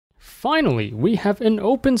finally, we have an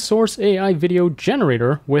open source AI video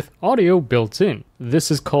generator with audio built in. This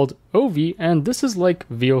is called Ovi, and this is like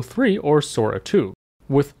VO3 or Sora 2.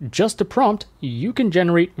 With just a prompt, you can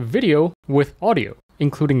generate video with audio,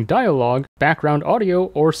 including dialogue, background audio,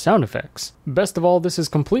 or sound effects. Best of all, this is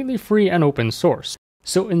completely free and open source.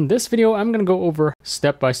 So in this video, I'm going to go over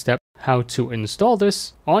step by step how to install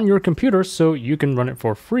this on your computer so you can run it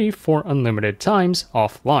for free for unlimited times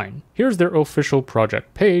offline. Here's their official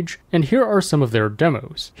project page, and here are some of their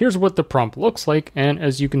demos. Here's what the prompt looks like, and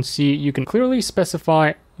as you can see, you can clearly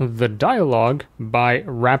specify the dialogue by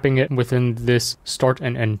wrapping it within this start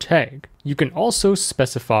and end tag. You can also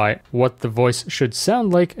specify what the voice should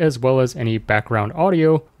sound like as well as any background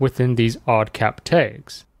audio within these odd cap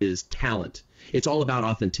tags. Is talent. It's all about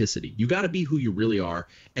authenticity. You got to be who you really are,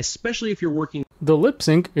 especially if you're working. The lip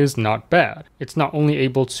sync is not bad. It's not only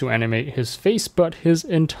able to animate his face, but his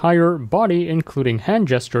entire body, including hand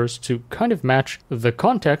gestures, to kind of match the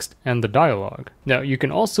context and the dialogue. Now, you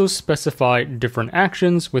can also specify different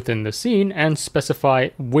actions within the scene and specify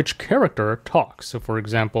which character talks. So for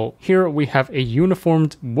example, here we have a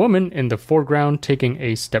uniformed woman in the foreground taking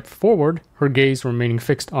a step forward, her gaze remaining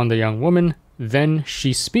fixed on the young woman. Then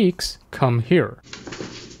she speaks, "Come here."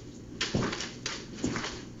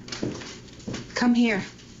 Come here.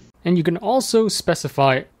 And you can also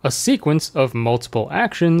specify a sequence of multiple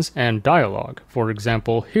actions and dialogue. For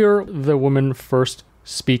example, here the woman first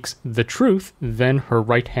speaks the truth, then her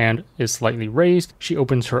right hand is slightly raised, she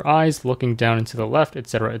opens her eyes looking down and to the left,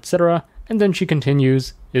 etc., etc., and then she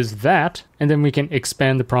continues, "Is that?" And then we can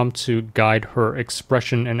expand the prompt to guide her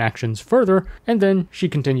expression and actions further, and then she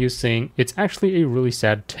continues saying, "It's actually a really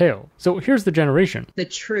sad tale." So here's the generation. The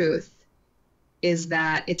truth is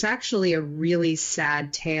that it's actually a really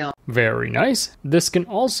sad tale. Very nice. This can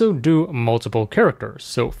also do multiple characters.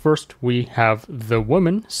 So first we have the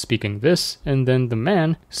woman speaking this, and then the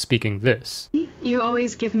man speaking this. You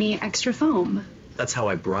always give me extra foam. That's how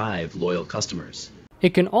I bribe loyal customers.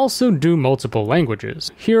 It can also do multiple languages.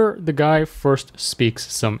 Here, the guy first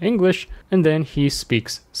speaks some English, and then he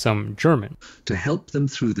speaks some German. To help them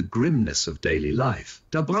through the grimness of daily life,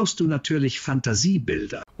 da brauchst du natürlich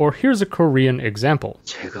Fantasiebilder. Or here's a Korean example.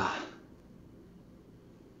 제가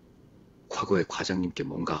과거에 과장님께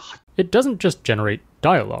뭔가 It doesn't just generate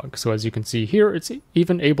dialogue, so as you can see here, it's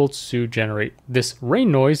even able to generate this rain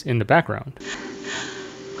noise in the background.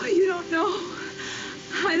 Oh, you don't know.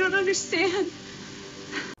 I don't understand.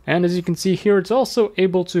 And as you can see here, it's also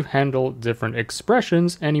able to handle different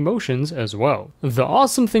expressions and emotions as well. The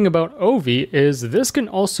awesome thing about Ovi is this can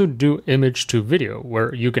also do image to video,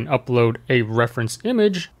 where you can upload a reference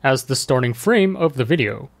image as the starting frame of the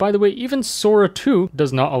video. By the way, even Sora 2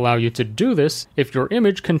 does not allow you to do this if your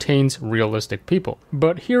image contains realistic people.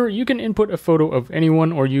 But here you can input a photo of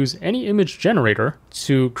anyone or use any image generator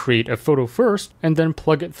to create a photo first, and then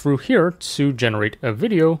plug it through here to generate a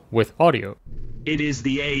video with audio. It is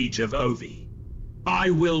the age of Ovi. I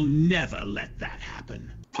will never let that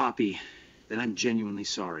happen. Poppy, then I'm genuinely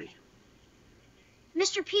sorry.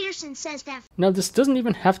 Mr. Peterson says that. Now this doesn't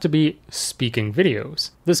even have to be speaking videos.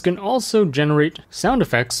 This can also generate sound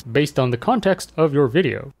effects based on the context of your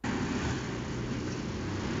video.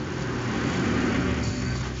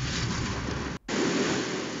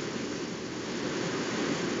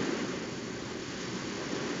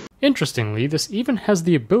 Interestingly, this even has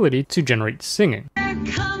the ability to generate singing.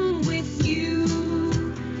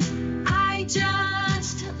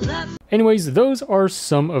 Anyways, those are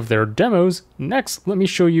some of their demos. Next, let me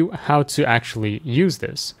show you how to actually use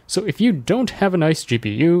this. So if you don't have a nice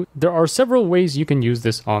GPU, there are several ways you can use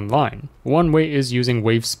this online. One way is using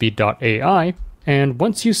wavespeed.ai. And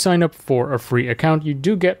once you sign up for a free account, you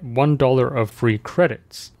do get $1 of free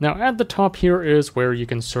credits. Now at the top here is where you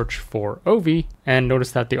can search for Ovi, and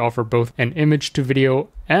notice that they offer both an image to video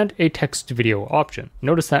and a text to video option.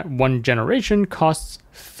 Notice that one generation costs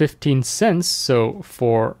 15 cents, so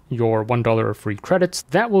for your $1 of free credits,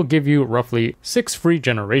 that will give you roughly 6 free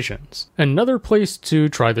generations. Another place to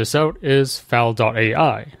try this out is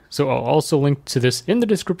fal.ai. So I'll also link to this in the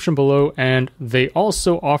description below, and they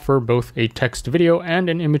also offer both a text to video and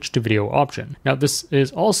an image to video option. Now this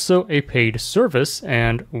is also a paid service,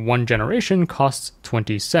 and one generation costs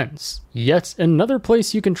 20 cents. Yet another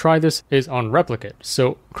place you can try this is on Replicate.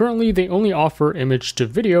 So currently they only offer image to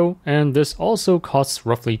video, and this also costs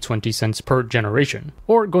roughly 20 cents per generation.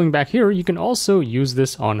 Or going back here, you can also use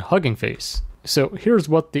this on Hugging Face. So here's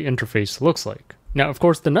what the interface looks like. Now, of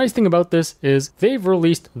course, the nice thing about this is they've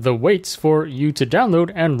released the weights for you to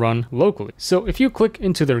download and run locally. So if you click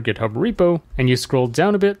into their GitHub repo and you scroll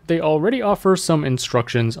down a bit, they already offer some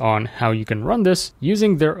instructions on how you can run this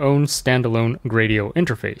using their own standalone Gradio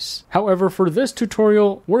interface. However, for this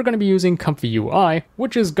tutorial, we're going to be using ComfyUI,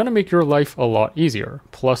 which is going to make your life a lot easier.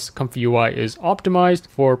 Plus, ComfyUI is optimized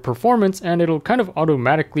for performance and it'll kind of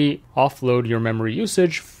automatically offload your memory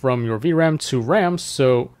usage from your VRAM to RAM,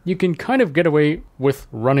 so you can kind of get away with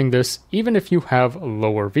running this even if you have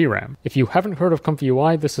lower VRAM. If you haven't heard of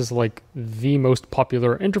ComfyUI, this is like the most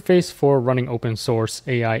popular interface for running open source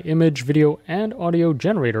AI image, video, and audio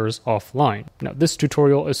generators offline. Now, this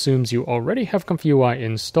tutorial assumes you already have ComfyUI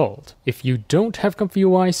installed. If you don't have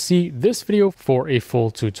ComfyUI, see this video for a full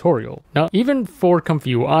tutorial. Now, even for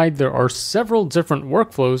ComfyUI, there are several different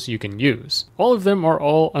workflows you can use. All of them are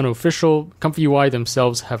all unofficial. ComfyUI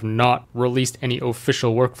themselves have not released any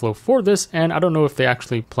official workflow for this, and I don't know if they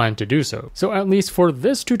actually plan to do so. So at least for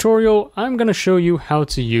this tutorial, I'm going to show you how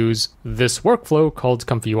to use this workflow called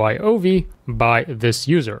ComfyUI OV by this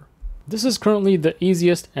user. This is currently the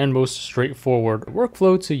easiest and most straightforward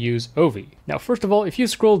workflow to use OV. Now, first of all, if you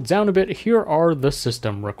scroll down a bit, here are the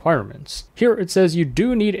system requirements. Here it says you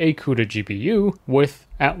do need a CUDA GPU with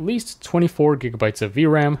at least 24 gigabytes of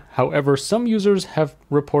VRAM. However, some users have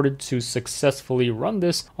reported to successfully run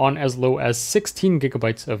this on as low as 16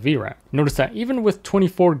 gigabytes of VRAM. Notice that even with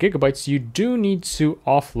 24 gigabytes, you do need to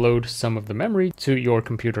offload some of the memory to your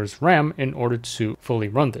computer's RAM in order to fully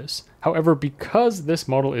run this. However, because this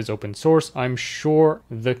model is open source, I'm sure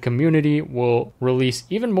the community will release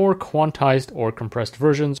even more quantized or compressed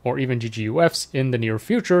versions or even GGUFs in the near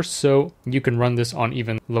future, so you can run this on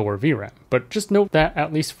even lower VRAM. But just note that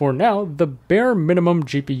at least for now, the bare minimum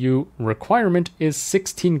GPU requirement is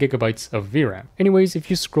 16 gigabytes of VRAM. Anyways, if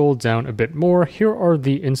you scroll down a bit more, here are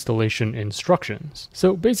the installation instructions.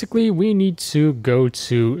 So basically, we need to go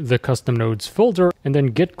to the custom nodes folder and then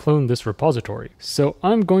git clone this repository. So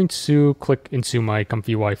I'm going to click into my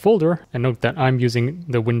ComfyUI folder and note that I'm using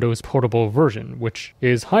the Windows portable version, which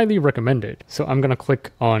is highly recommended. So I'm going to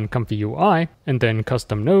click on ComfyUI and then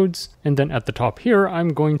custom nodes. And then at the top here, I'm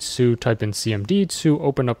going to type in CMD to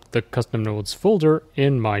open up the custom nodes folder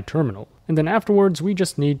in my terminal. And then afterwards, we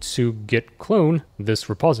just need to git clone this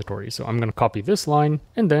repository. So I'm going to copy this line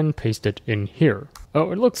and then paste it in here.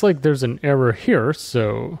 Oh, it looks like there's an error here,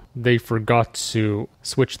 so they forgot to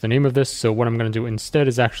switch the name of this. So what I'm going to do instead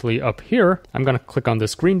is actually up here, I'm going to click on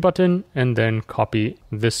this green button and then copy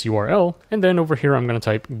this URL. And then over here, I'm going to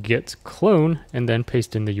type git clone and then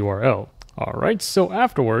paste in the URL. Alright, so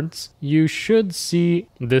afterwards, you should see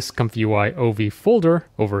this ComfyUI OV folder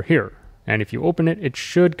over here. And if you open it, it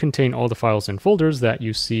should contain all the files and folders that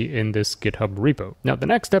you see in this GitHub repo. Now, the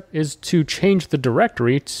next step is to change the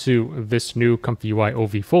directory to this new ComfyUI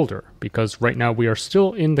OV folder, because right now we are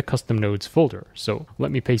still in the custom nodes folder. So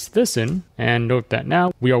let me paste this in and note that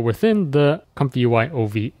now we are within the ComfyUI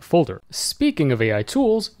OV folder. Speaking of AI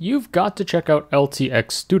tools, you've got to check out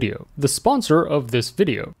LTX Studio, the sponsor of this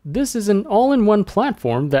video. This is an all-in-one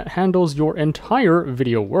platform that handles your entire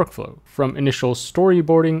video workflow, from initial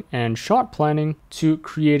storyboarding and shot planning to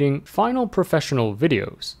creating final professional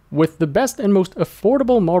videos. With the best and most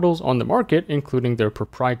affordable models on the market, including their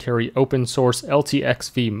proprietary open source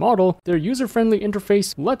LTXV model, their user-friendly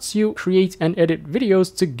interface lets you create and edit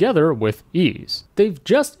videos together with ease. They've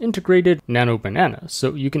just integrated Nano Banana,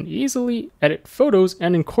 so you can easily edit photos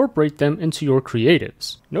and incorporate them into your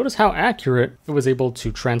creatives. Notice how accurate it was able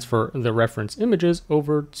to transfer the reference images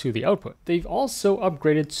over to the output. They've also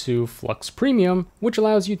upgraded to Flux Premium, which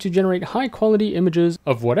allows you to generate high-quality images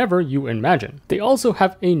of whatever you imagine. They also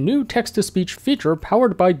have a new text-to-speech feature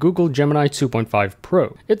powered by Google Gemini 2.5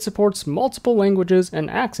 Pro. It supports multiple languages and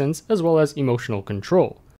accents as well as emotional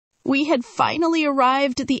control. We had finally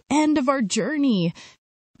arrived at the end of our journey,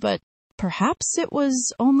 but perhaps it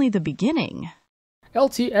was only the beginning.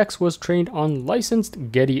 LTX was trained on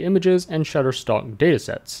licensed Getty images and Shutterstock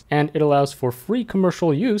datasets, and it allows for free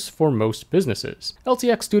commercial use for most businesses.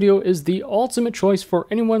 LTX Studio is the ultimate choice for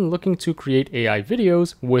anyone looking to create AI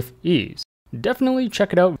videos with ease. Definitely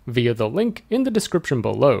check it out via the link in the description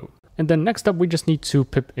below. And then next up, we just need to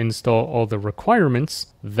pip install all the requirements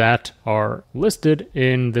that are listed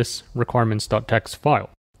in this requirements.txt file.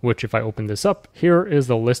 which if I open this up, here is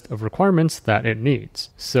the list of requirements that it needs.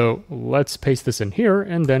 So let's paste this in here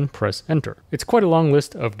and then press enter. It's quite a long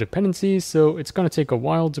list of dependencies, so it's going to take a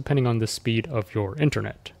while depending on the speed of your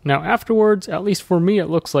internet. Now afterwards, at least for me, it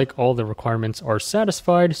looks like all the requirements are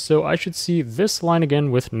satisfied, so I should see this line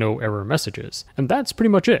again with no error messages. And that's pretty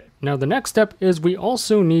much it. Now the next step is we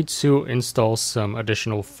also need to install some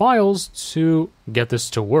additional files to get this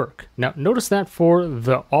to work. Now notice that for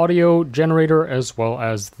the audio generator as well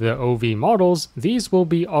as the OV models, these will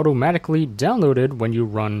be automatically downloaded when you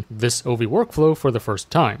run this OV workflow for the first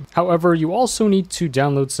time. However, you also need to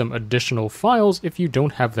download some additional files if you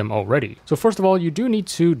don't have them already. So first of all, you do need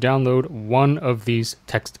to download one of these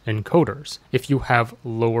text encoders. If you have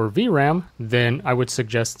lower VRAM, then I would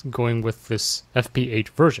suggest going with this FP8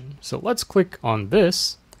 version. So let's click on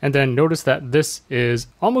this. And then notice that this is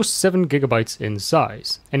almost 7 gigabytes in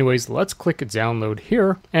size. Anyways, let's click download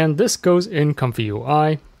here, and this goes in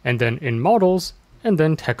ComfyUI, and then in models, and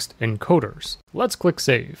then text encoders. Let's click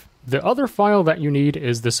save. The other file that you need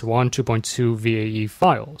is this WAN 2.2 VAE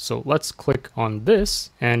file. So let's click on this,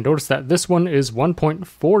 and notice that this one is 1.4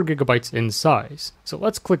 gigabytes in size. So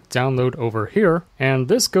let's click download over here, and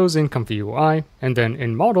this goes in ComfyUI, and then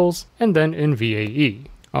in models, and then in VAE.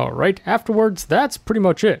 Alright, afterwards, that's pretty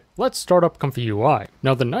much it. Let's start up ComfyUI.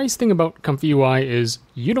 Now the nice thing about ComfyUI is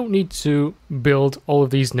you don't need to build all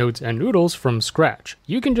of these nodes and noodles from scratch.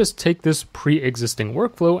 You can just take this pre-existing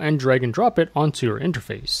workflow and drag and drop it onto your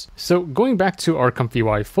interface. So going back to our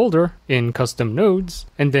ComfyUI folder in custom nodes,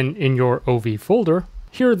 and then in your OV folder,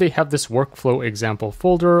 here they have this workflow example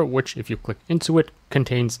folder, which if you click into it,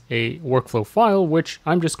 contains a workflow file, which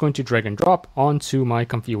I'm just going to drag and drop onto my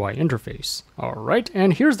ComfyUI interface. Alright,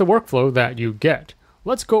 and here's the workflow that you get.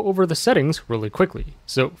 Let's go over the settings really quickly.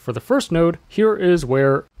 So for the first node, here is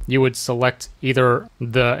where you would select either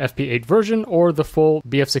the FP8 version or the full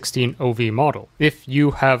BF16 OV model. If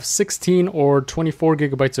you have 16 or 24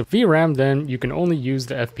 gigabytes of VRAM, then you can only use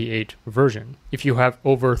the FP8 version. If you have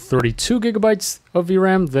over 32 gigabytes of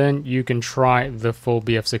VRAM, then you can try the full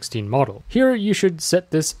BF16 model. Here you should set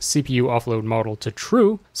this CPU offload model to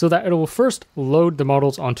true so that it will first load the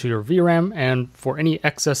models onto your VRAM, and for any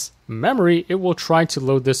excess memory, it will try to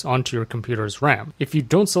load this onto your computer's RAM. If you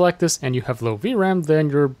don't select this and you have low VRAM, then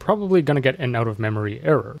you're probably going to get an out of memory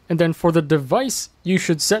error. And then for the device, you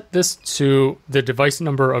should set this to the device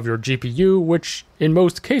number of your GPU, which in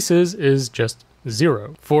most cases is just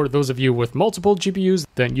 0. For those of you with multiple GPUs,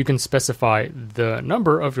 then you can specify the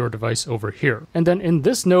number of your device over here. And then in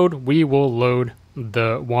this node, we will load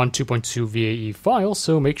the WAN 2.2 VAE file,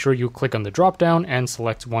 so make sure you click on the dropdown and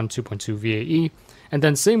select WAN 2.2 VAE. And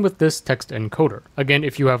then same with this text encoder. Again,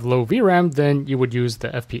 if you have low VRAM, then you would use the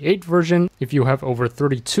FP8 version. If you have over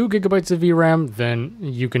 32 gigabytes of VRAM, then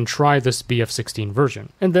you can try this BF16 version.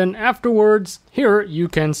 And then afterwards, here you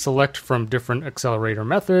can select from different accelerator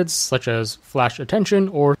methods, such as flash attention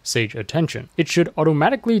or sage attention. It should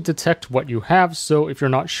automatically detect what you have, so if you're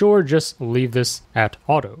not sure, just leave this at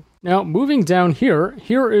auto. Now, moving down here,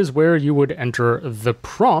 here is where you would enter the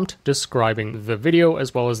prompt describing the video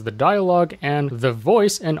as well as the dialogue and the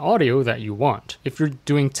voice and audio that you want. If you're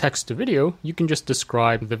doing text to video, you can just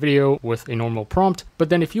describe the video with a normal prompt, but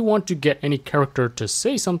then if you want to get any character to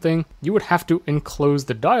say something, you would have to enclose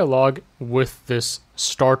the dialogue with this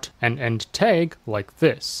start and end tag like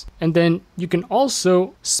this. And then you can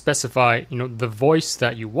also specify, the voice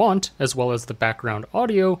that you want as well as the background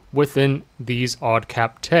audio within these odd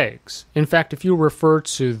cap tags. In fact, if you refer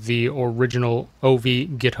to the original OV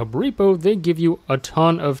GitHub repo, they give you a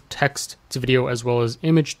ton of text to video as well as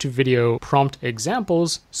image to video prompt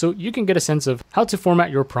examples, so you can get a sense of how to format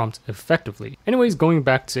your prompt effectively. Anyways, going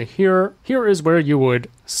back to here is where you would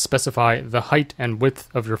specify the height and width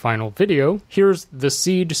of your final video. Here's the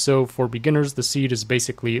seed, so for beginners, the seed is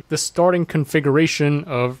basically the starting configuration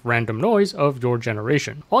of random noise of your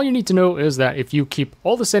generation. All you need to know is that if you keep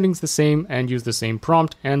all the settings the same and use the same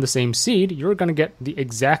prompt and the same seed, you're going to get the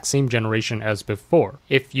exact same generation as before.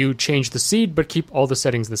 If you change the seed but keep all the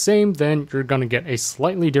settings the same, then you're going to get a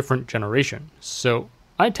slightly different generation. So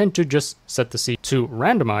I tend to just set the seed to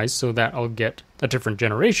randomize so that I'll get a different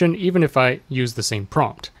generation even if I use the same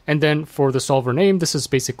prompt. And then for the solver name, this is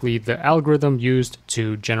basically the algorithm used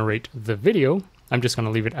to generate the video. I'm just going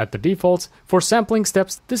to leave it at the default. For sampling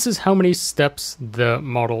steps, this is how many steps the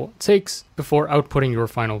model takes before outputting your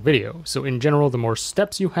final video. So in general, the more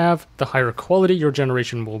steps you have, the higher quality your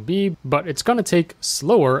generation will be, but it's going to take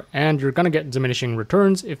slower and you're going to get diminishing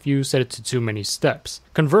returns if you set it to too many steps.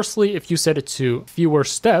 Conversely, if you set it to fewer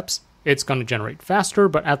steps, it's going to generate faster,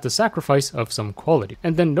 but at the sacrifice of some quality.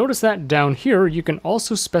 And then notice that down here, you can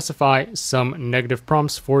also specify some negative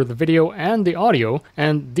prompts for the video and the audio,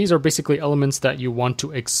 and these are basically elements that you want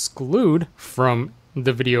to exclude from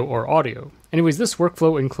the video or audio. Anyways, this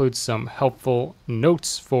workflow includes some helpful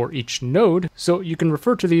notes for each node, so you can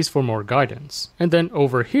refer to these for more guidance. And then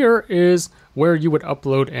over here is where you would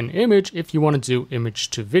upload an image if you want to do image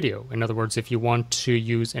to video. In other words, if you want to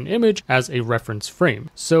use an image as a reference frame.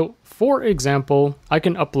 So for example, I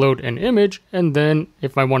can upload an image, and then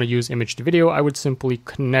if I want to use image to video, I would simply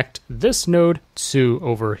connect this node to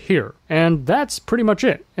over here. And that's pretty much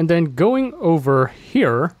it. And then going over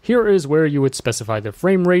here, here is where you would specify the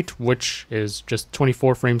frame rate, which is just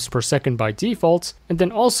 24 frames per second by default. And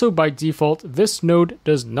then also by default, this node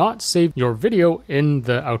does not save your video in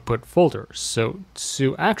the output folder. So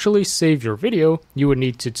to actually save your video, you would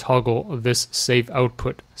need to toggle this save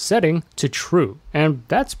output setting to true. And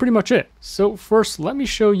that's pretty much it. So first, let me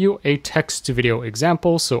show you a text to video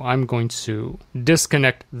example. So I'm going to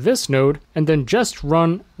disconnect this node and then just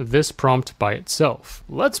run this prompt by itself.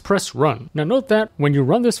 Let's press run. Now note that when you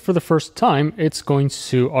run this for the first time, it's going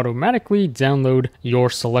to automatically download your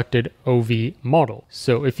selected OV model.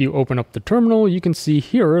 So if you open up the terminal, you can see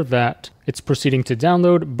here that it's proceeding to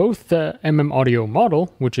download both the Audio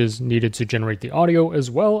model, which is needed to generate the audio, as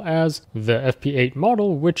well as the FP8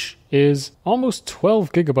 model, which is almost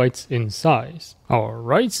 12 gigabytes in size.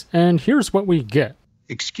 Alright, and here's what we get.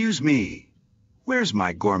 Excuse me, where's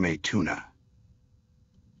my gourmet tuna?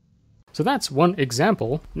 So that's one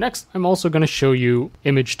example. Next, I'm also going to show you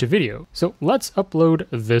image to video. So let's upload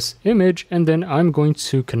this image, and then I'm going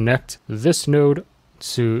to connect this node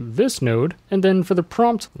to this node. And then for the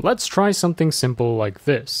prompt, let's try something simple like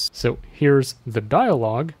this. So here's the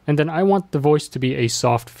dialogue, and then I want the voice to be a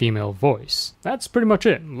soft female voice. That's pretty much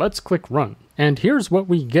it. Let's click run. And here's what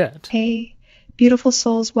we get. Hey, beautiful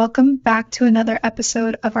souls, welcome back to another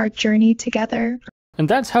episode of our journey together. And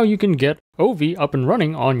that's how you can get OV up and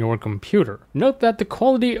running on your computer. Note that the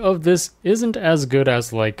quality of this isn't as good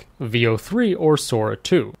as like VO3 or Sora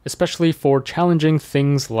 2, especially for challenging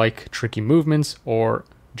things like tricky movements or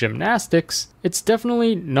gymnastics. It's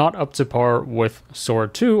definitely not up to par with Sora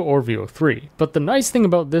 2 or VO3. But the nice thing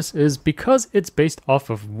about this is because it's based off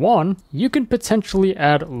of WAN, you can potentially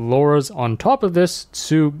add LoRa's on top of this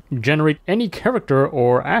to generate any character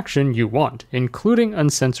or action you want, including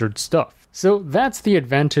uncensored stuff. So that's the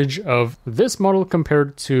advantage of this model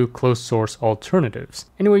compared to closed source alternatives.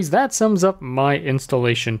 Anyways, that sums up my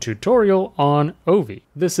installation tutorial on OV.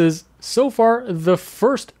 This is so far the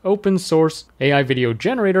first open source AI video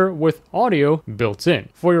generator with audio built in.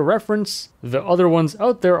 For your reference, the other ones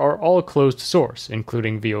out there are all closed source,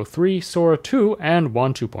 including VO3, Sora 2, and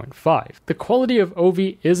WAN 2.5. The quality of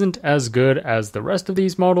OV isn't as good as the rest of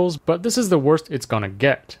these models, but this is the worst it's gonna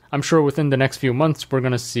get. I'm sure within the next few months we're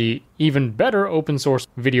gonna see even better open source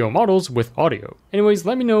video models with audio. Anyways,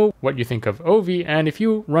 let me know what you think of OV, and if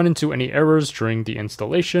you run into any errors during the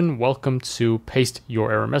installation, welcome to paste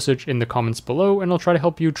your error message in the comments below, and I'll try to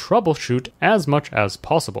help you troubleshoot as much as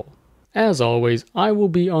possible. As always, I will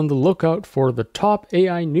be on the lookout for the top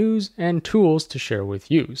AI news and tools to share with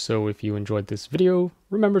you. So if you enjoyed this video,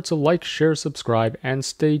 remember to like, share, subscribe, and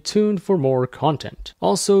stay tuned for more content.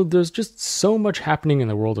 Also, there's just so much happening in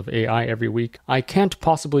the world of AI every week. I can't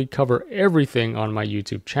possibly cover everything on my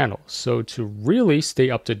YouTube channel. So to really stay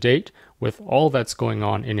up to date with all that's going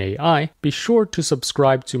on in AI, be sure to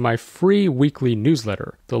subscribe to my free weekly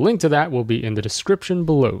newsletter. The link to that will be in the description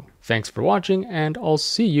below. Thanks for watching, and I'll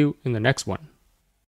see you in the next one.